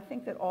I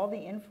think that all the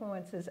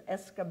influences,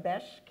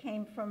 escabeche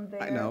came from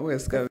there. I know,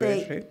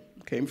 escabeche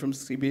came from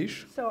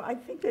Sibiche. So I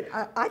think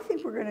that, I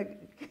think we're going to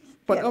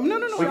But get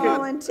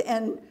Cholent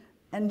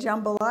and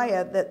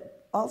jambalaya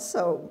that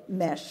also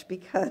mesh,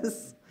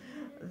 because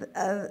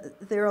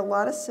there are a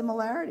lot of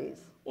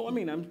similarities. Well, I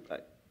mean,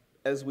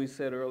 as we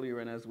said earlier,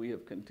 and as we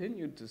have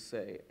continued to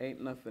say,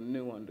 ain't nothing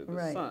new under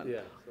the sun.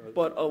 Yeah.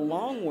 But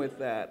along with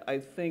that, I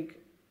think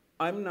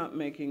I'm not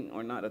making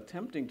or not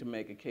attempting to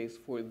make a case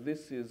for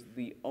this is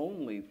the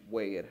only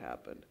way it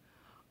happened.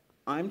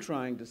 I'm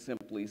trying to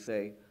simply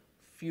say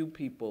few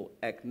people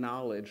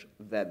acknowledge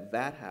that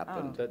that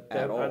happened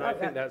at all. And I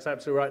think that's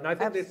absolutely right. And I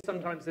think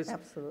sometimes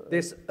Absolutely.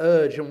 this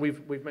urge, and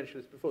we've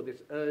mentioned this before,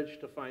 this urge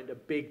to find a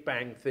Big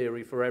Bang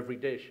theory for every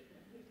dish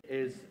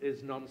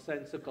is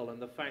nonsensical.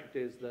 And the fact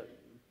is that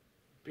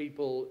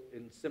people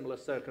in similar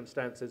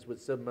circumstances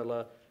with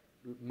similar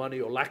money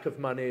or lack of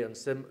money and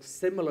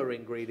similar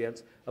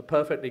ingredients are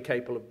perfectly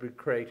capable of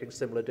creating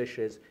similar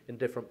dishes in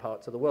different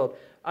parts of the world.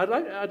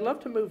 I'd love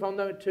to move on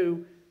though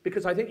to,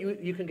 because I think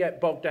you can get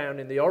bogged down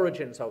in the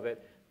origins of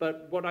it,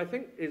 but what I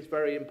think is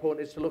very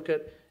important is to look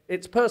at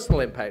its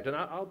personal impact. And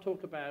I'll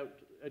talk about,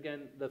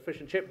 again, the fish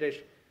and chip dish,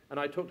 and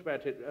I talked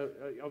about it,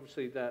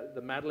 obviously the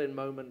Madeleine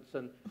moments,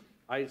 and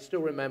I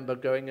still remember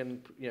going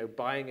and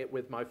buying it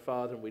with my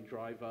father, and we'd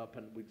drive up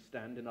and we'd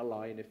stand in a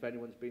line. If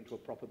anyone's been to a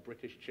proper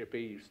British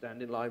chippy, you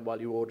stand in line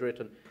while you order it,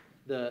 and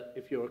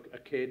if you're a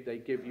kid, they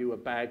give you a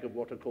bag of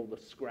what are called the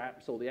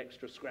scraps, or the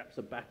extra scraps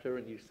of batter,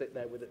 and you sit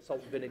there with it,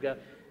 salt and vinegar,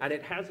 and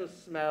it has a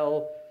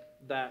smell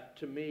that,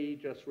 to me,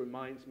 just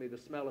reminds me the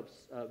smell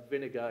of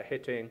vinegar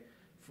hitting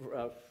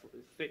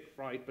thick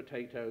fried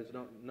potatoes.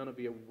 None of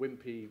your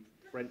wimpy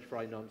French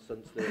fry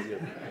nonsense there.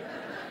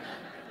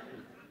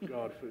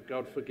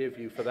 God forgive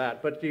you for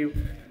that. But you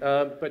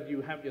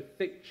have your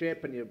thick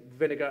chip and your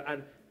vinegar,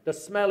 and the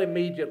smell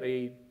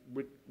immediately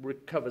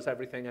recovers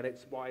everything, and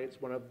it's why it's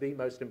one of the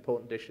most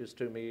important dishes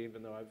to me,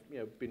 even though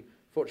I've been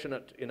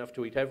fortunate enough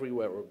to eat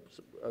everywhere, or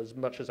as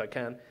much as I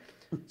can.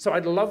 So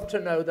I'd love to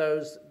know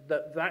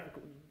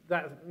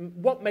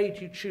what made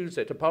you choose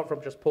it, apart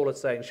from just Paula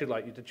saying she'd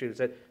like you to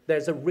choose it.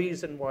 There's a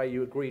reason why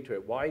you agreed to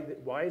it.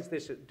 Why is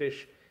this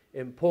dish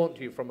important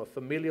to you from a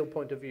familial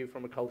point of view,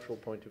 from a cultural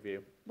point of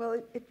view? Well,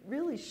 it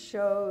really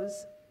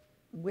shows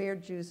where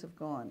Jews have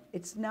gone.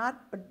 It's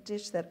not a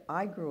dish that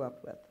I grew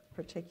up with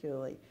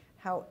particularly.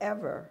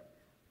 However,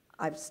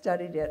 I've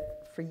studied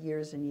it for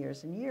years and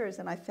years and years,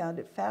 and I found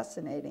it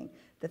fascinating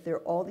that there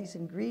are all these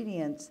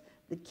ingredients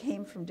that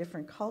came from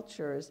different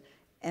cultures,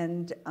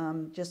 and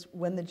just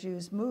when the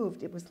Jews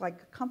moved, it was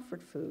like a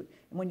comfort food.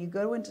 And when you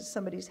go into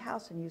somebody's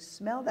house and you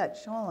smell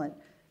that cholent,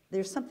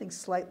 there's something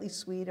slightly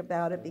sweet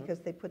about it because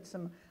they put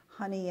some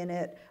honey in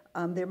it.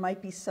 There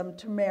might be some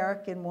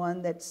turmeric in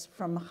one that's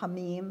from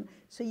Hamim.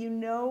 So you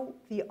know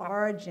the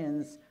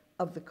origins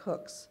of the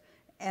cooks.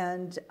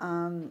 And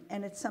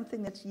it's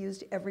something that's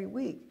used every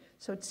week.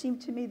 So it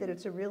seemed to me that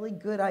it's a really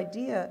good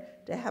idea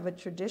to have a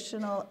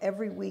traditional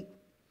every week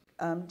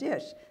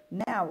dish.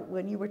 Now,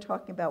 when you were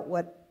talking about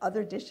what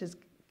other dishes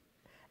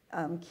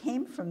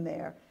came from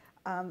there,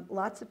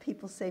 lots of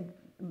people say,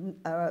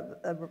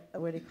 what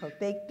do you call it?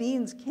 Baked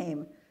beans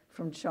came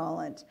from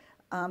cholent.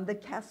 The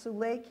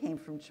cassoulet came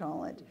from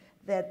cholent,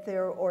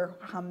 or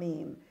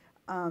hamim.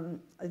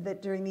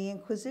 That during the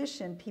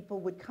Inquisition, people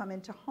would come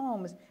into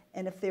homes,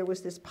 and if there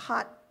was this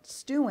pot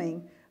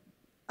stewing,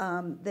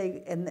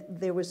 and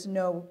there was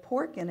no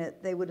pork in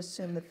it, they would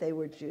assume that they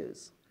were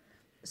Jews.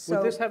 So,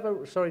 would this have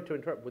sorry to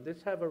interrupt, would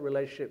this have a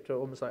relationship to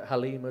almost like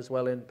halim as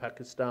well in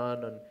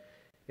Pakistan and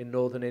in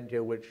northern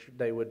India, which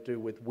they would do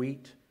with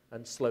wheat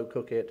and slow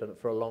cook it and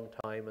for a long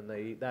time, and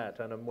they eat that?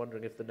 And I'm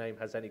wondering if the name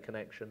has any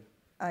connection.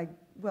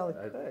 Well, it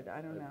could.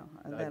 I don't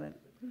know.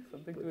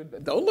 Something to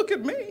it. Don't look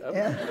at me.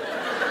 Yeah.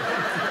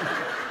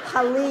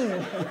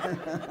 Halim.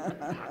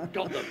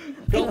 Got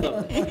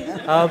them.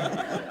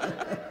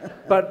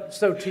 But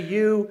so to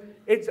you,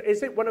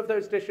 is it one of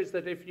those dishes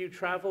that if you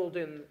traveled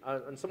in,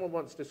 and someone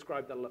once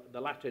described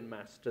the Latin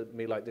Mass to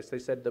me like this, they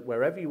said that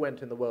wherever you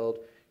went in the world,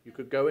 you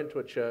could go into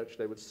a church,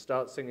 they would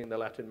start singing the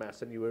Latin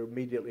Mass, and you were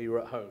immediately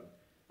at home.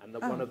 And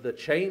that one of the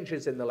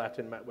changes in the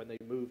Latin Mass when they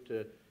moved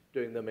to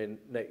doing them in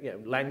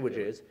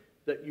languages,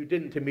 that you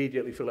didn't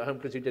immediately feel at home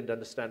because you didn't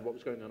understand what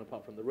was going on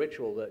apart from the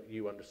ritual that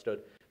you understood.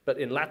 But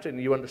in Latin,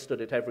 you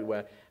understood it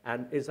everywhere.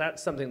 And is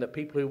that something that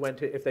people who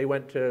if they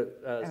went to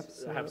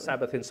have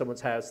Sabbath in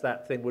someone's house,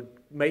 that thing would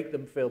make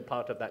them feel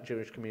part of that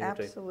Jewish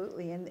community?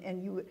 Absolutely. And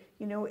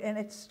and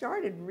it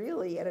started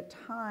really at a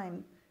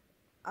time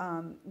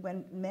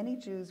when many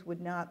Jews would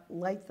not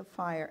light the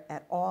fire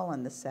at all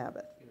on the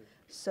Sabbath.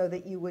 So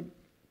that you would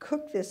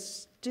cook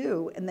this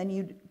stew, and then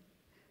you'd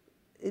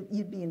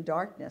be in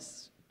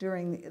darkness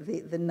during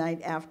the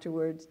night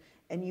afterwards,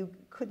 and you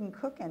couldn't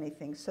cook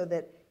anything, so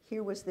that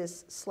here was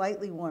this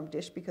slightly warm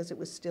dish because it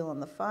was still on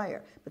the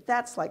fire. But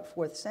that's like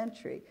 4th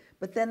century.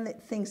 But then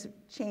things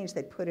changed.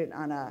 They put it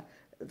on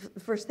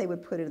first they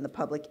would put it in the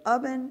public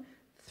oven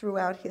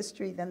throughout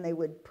history, then they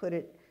would put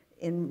it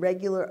in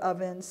regular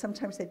ovens.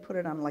 Sometimes they'd put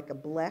it on like a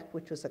blech,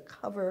 which was a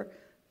cover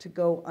to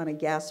go on a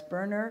gas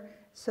burner,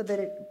 so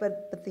that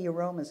but the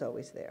aroma is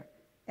always there.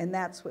 And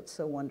that's what's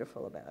so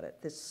wonderful about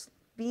it. This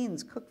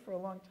beans cooked for a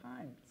long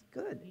time. It's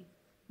good,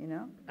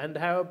 And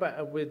how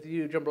about with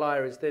you,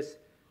 Jambalaya? Is this,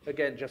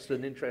 again, just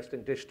an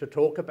interesting dish to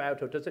talk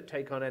about, or does it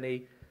take on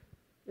any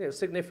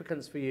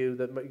significance for you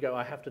that you go,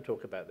 I have to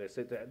talk about this?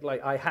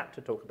 Like, I had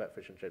to talk about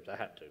fish and chips. I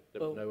had to.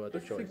 There was no other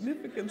choice. The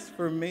significance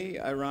for me,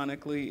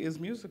 ironically, is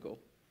musical.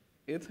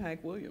 It's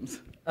Hank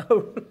Williams.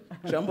 Oh,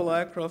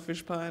 Jambalaya,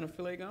 crawfish pie, and a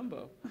filet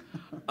gumbo.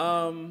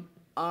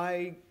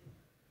 I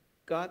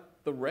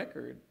got the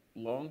record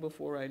long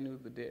before I knew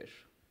the dish.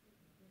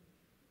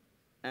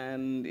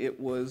 And it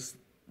was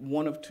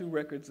one of two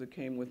records that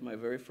came with my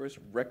very first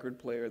record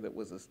player that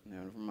was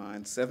never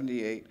mind,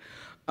 78.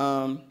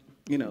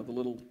 You know, the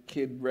little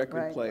kid record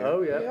Right. player.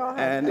 oh We yeah. all have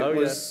And that. it Oh,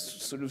 was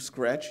yeah. sort of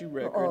scratchy For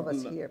record. all of us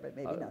and the- here, but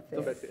maybe not the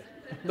there. best-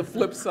 the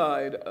flip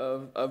side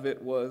of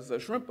it was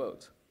shrimp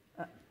boats.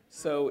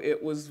 So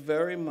it was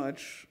very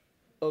much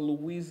a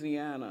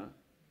Louisiana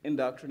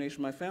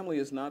indoctrination. My family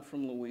is not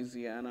from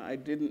Louisiana. I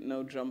didn't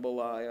know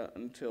jambalaya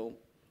until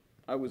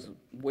I was a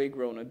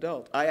way-grown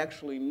adult. I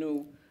actually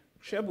knew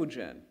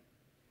chebujen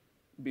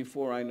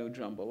before I knew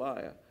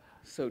jambalaya.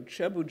 So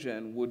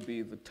chebujen would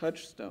be the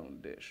touchstone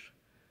dish.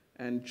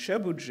 And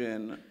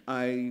chebujen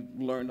I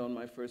learned on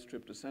my first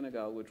trip to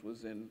Senegal, which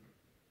was in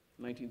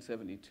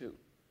 1972.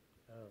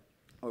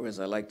 Or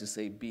as I like to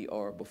say,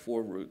 BR,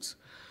 before roots.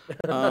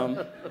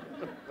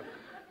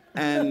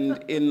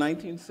 And in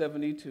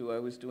 1972, I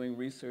was doing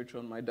research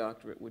on my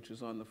doctorate, which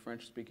is on the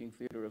French-speaking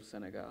theater of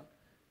Senegal.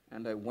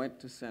 And I went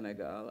to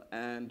Senegal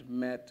and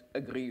met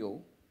a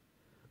griot.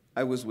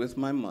 I was with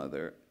my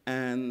mother.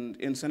 And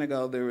in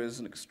Senegal, there is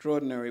an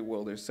extraordinary,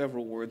 well, there's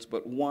several words,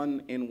 but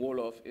one in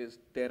Wolof is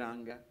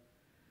teranga.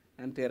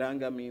 And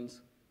teranga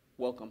means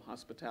welcome,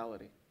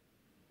 hospitality.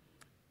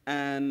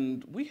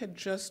 And we had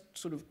just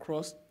sort of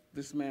crossed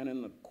this man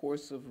in the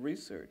course of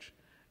research.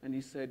 And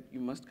he said, you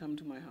must come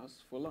to my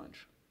house for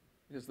lunch,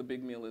 because the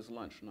big meal is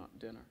lunch, not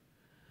dinner.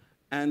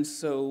 And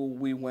so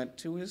we went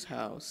to his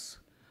house.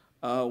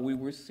 We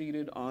were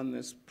seated on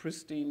this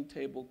pristine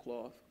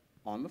tablecloth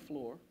on the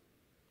floor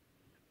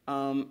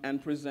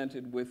and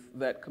presented with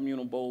that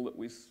communal bowl that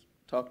we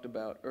talked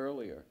about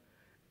earlier.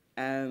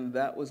 And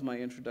that was my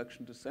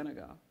introduction to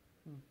Senegal.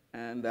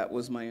 And that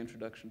was my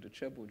introduction to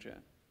chebujen.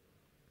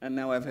 And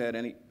now I've had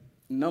any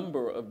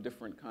number of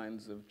different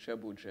kinds of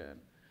chebujen,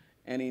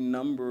 any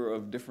number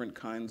of different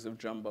kinds of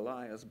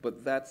jambalayas,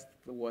 but that's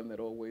the one that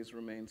always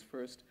remains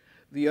first.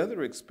 The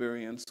other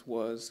experience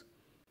was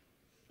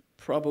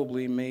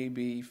probably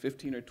maybe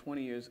 15 or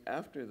 20 years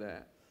after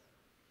that.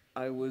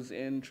 I was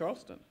in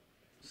Charleston,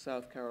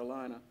 South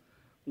Carolina,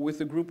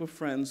 with a group of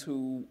friends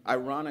who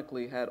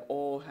ironically had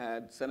all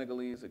had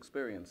Senegalese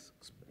experience,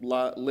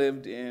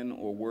 lived in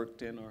or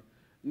worked in or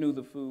knew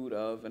the food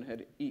of and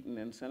had eaten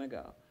in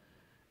Senegal.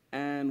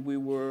 And we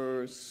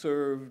were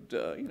served,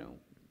 you know,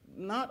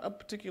 not a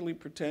particularly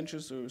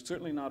pretentious or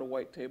certainly not a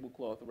white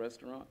tablecloth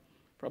restaurant,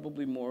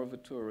 probably more of a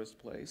tourist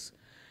place.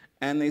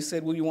 And they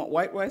said, well, you want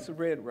white rice or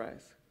red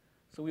rice?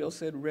 So we all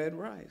said red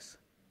rice.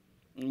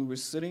 And we were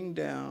sitting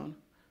down,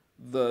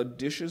 the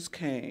dishes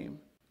came,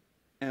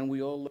 and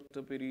we all looked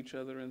up at each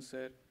other and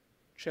said,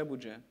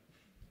 chebujen.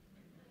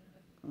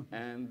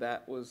 And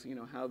that was, you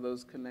know, how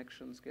those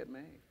connections get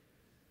made.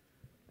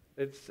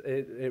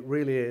 It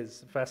really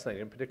is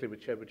fascinating, and particularly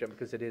with chebujen,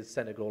 because it is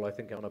Senegal, I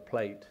think, on a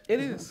plate. It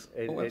is.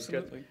 It just-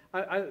 Absolutely.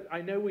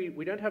 I know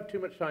we don't have too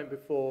much time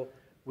before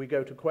we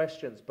go to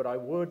questions, but I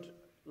would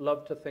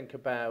love to think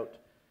about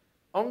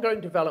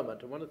ongoing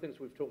development. And one of the things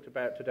we've talked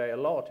about today a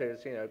lot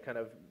is, you know, kind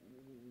of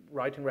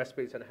writing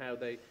recipes and how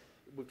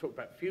we've talked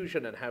about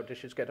fusion and how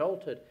dishes get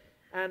altered.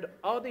 And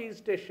are these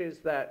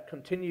dishes that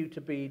continue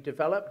to be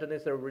developed, and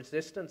is there a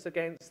resistance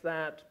against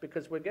that?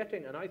 Because we're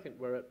getting, and I think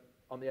we're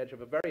on the edge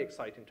of a very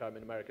exciting time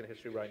in American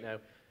history right now,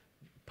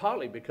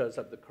 partly because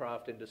of the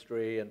craft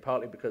industry and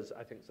partly because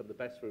I think some of the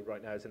best food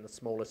right now is in the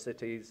smaller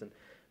cities,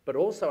 but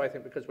also I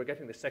think because we're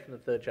getting the second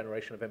and third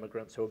generation of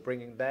immigrants who are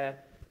bringing their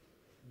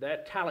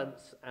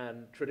talents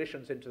and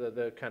traditions into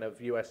the kind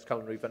of US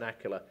culinary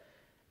vernacular.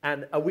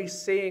 And are we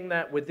seeing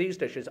that with these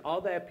dishes?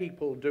 Are there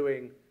people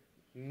doing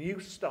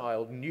new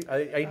style,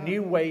 a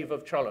new wave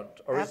of cholent,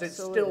 or is it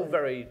still Absolutely.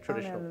 very Oh,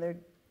 traditional? no, they're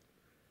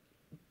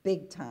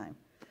big time.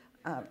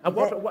 And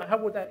Ve- how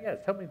would that, yes,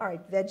 tell me. All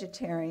right,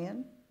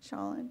 vegetarian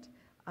cholent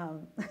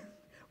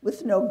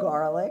with no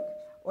garlic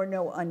or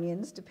no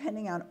onions,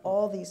 depending on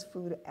all these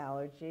food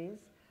allergies.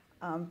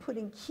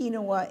 Putting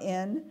quinoa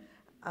in,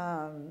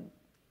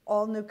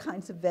 all new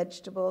kinds of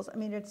vegetables. I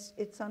mean,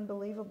 it's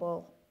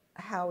unbelievable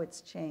how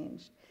it's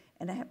changed.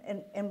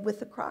 And with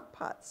the crock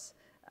pots,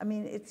 I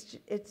mean,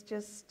 it's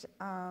just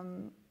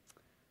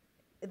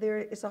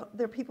there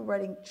are people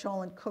writing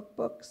cholent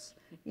cookbooks.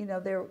 You know,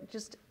 they're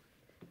just.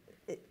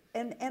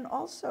 And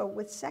also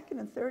with second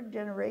and third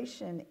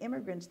generation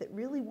immigrants that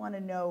really want to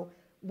know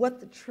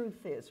what the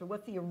truth is or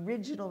what the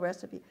original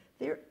recipe.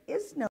 There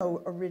is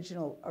no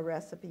original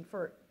recipe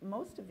for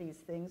most of these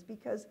things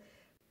because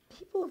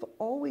people have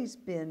always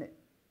been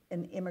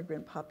an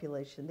immigrant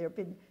population. There have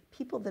been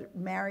people that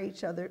marry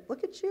each other.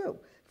 Look at you,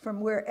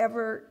 from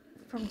wherever,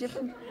 from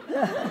different.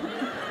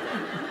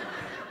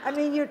 I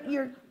mean,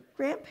 your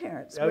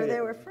grandparents, Oh, where yeah.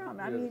 they were from.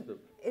 I Yeah, mean,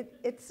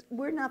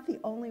 we're not the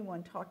only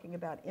one talking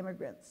about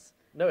immigrants.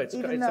 No, it's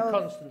Even a though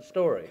constant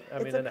story. I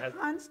mean, It's and it a has,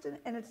 constant,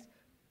 and it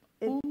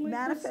Only for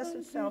manifests some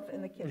itself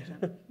in the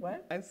kitchen.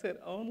 What? I said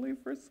only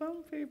for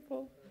some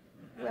people.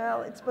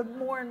 Well, it's been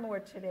more and more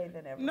today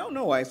than ever.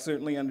 No, I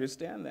certainly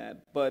understand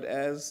that. But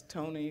as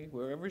Toni,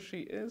 wherever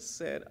she is,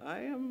 said, I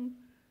am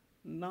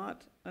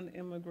not an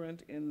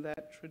immigrant in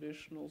that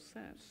traditional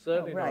sense.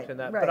 Certainly Oh, right, not in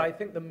that. right. But I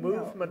think the No,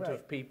 movement right.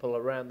 of people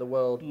around the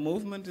world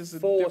Movement is a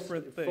Forced-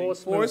 different thing.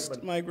 forced Forced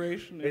movement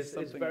migration is is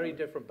something very else.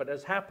 different, but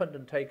has happened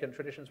and taken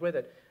traditions with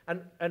it.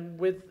 And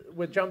with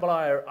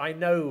jambalaya, I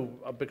know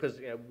because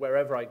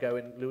wherever I go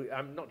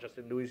I'm not just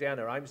in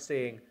Louisiana, I'm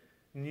seeing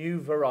new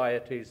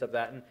varieties of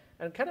that.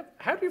 And kind of,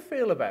 how do you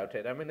feel about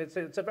it? I mean, it's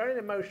a very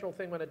emotional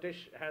thing when a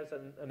dish has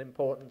an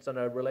importance and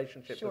a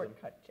relationship to them.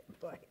 Shortcut,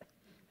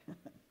 jambalaya.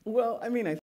 Well, I mean, I